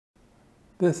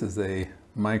This is a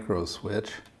micro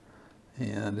switch,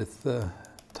 and it's the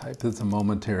type that's a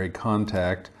momentary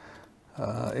contact.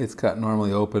 It's got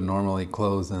normally open, normally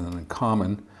closed, and then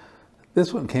common.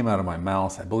 This one came out of my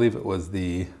mouse. I believe it was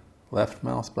the left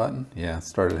mouse button. Yeah, it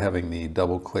started having the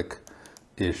double click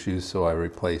issues, so I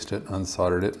replaced it,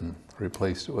 unsoldered it, and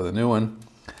replaced it with a new one.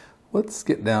 Let's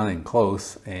get down in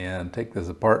close and take this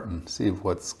apart and see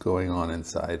what's going on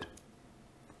inside.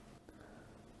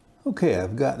 Okay,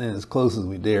 I've gotten in as close as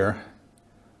we dare.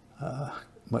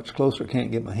 Much closer,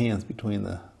 can't get my hands between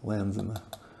the lens and the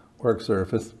work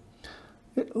surface.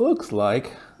 It looks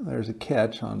like there's a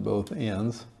catch on both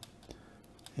ends,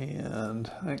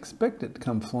 and I expect it to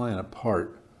come flying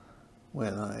apart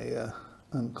when I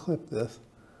unclip this.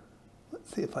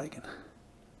 Let's see if I can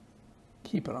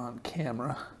keep it on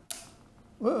camera.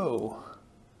 Whoa!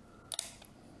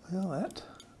 Well,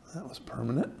 that was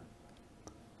permanent.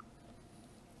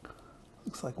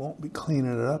 Looks like I won't be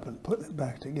cleaning it up and putting it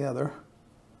back together.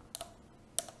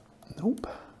 Nope,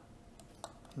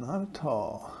 not at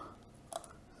all.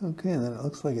 Okay, and then it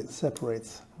looks like it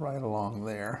separates right along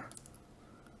there.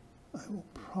 I will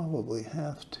probably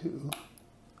have to,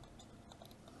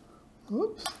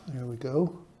 oops, there we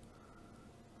go.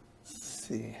 Let's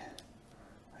see,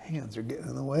 my hands are getting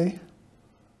in the way.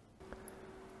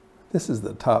 This is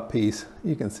the top piece.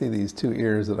 You can see these two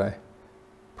ears that I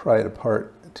pried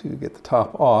apart to get the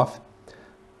top off.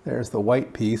 There's the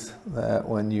white piece that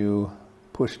when you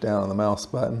push down on the mouse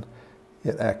button,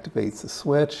 it activates the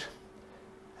switch,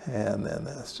 and then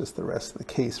that's just the rest of the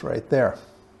case right there.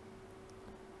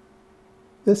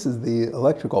 This is the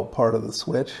electrical part of the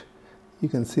switch. You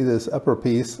can see this upper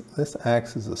piece. This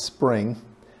acts as a spring,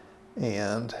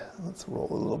 and let's roll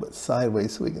a little bit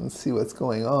sideways so we can see what's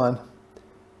going on.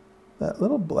 That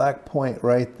little black point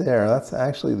right there, that's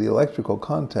actually the electrical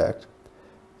contact,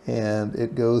 and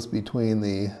it goes between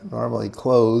the normally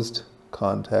closed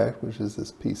contact, which is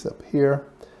this piece up here,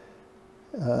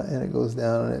 and it goes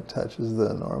down and it touches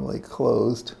the normally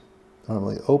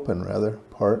open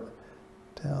part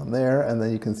down there, and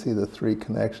then you can see the three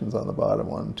connections on the bottom,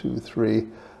 1, 2, 3.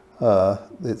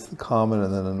 It's the common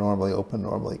and then the normally open,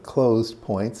 normally closed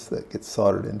points that get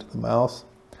soldered into the mouse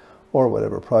or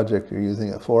whatever project you're using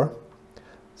it for.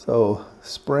 So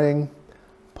spring,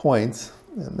 points,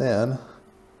 and then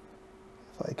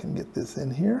if I can get this in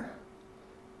here,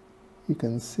 you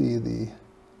can see the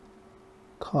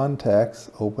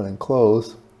contacts open and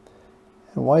close.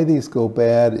 And why these go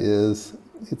bad is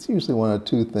it's usually one of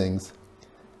two things.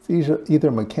 It's either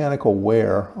mechanical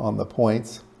wear on the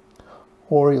points,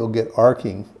 or you'll get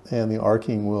arcing, and the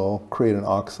arcing will create an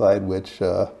oxide, which,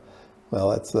 well,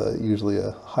 that's usually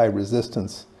a high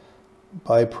resistance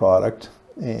byproduct.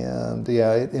 And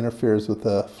yeah, it interferes with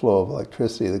the flow of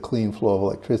electricity, the clean flow of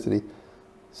electricity.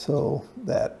 So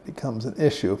that becomes an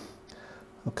issue.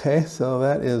 Okay, so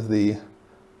that is the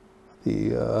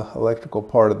electrical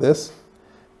part of this.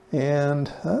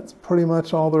 And that's pretty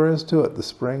much all there is to it. The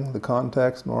spring, the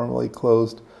contacts, normally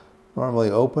closed, normally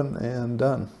open, and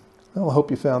done. Well, I hope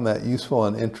you found that useful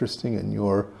and interesting in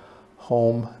your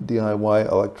home DIY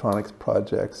electronics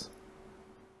projects.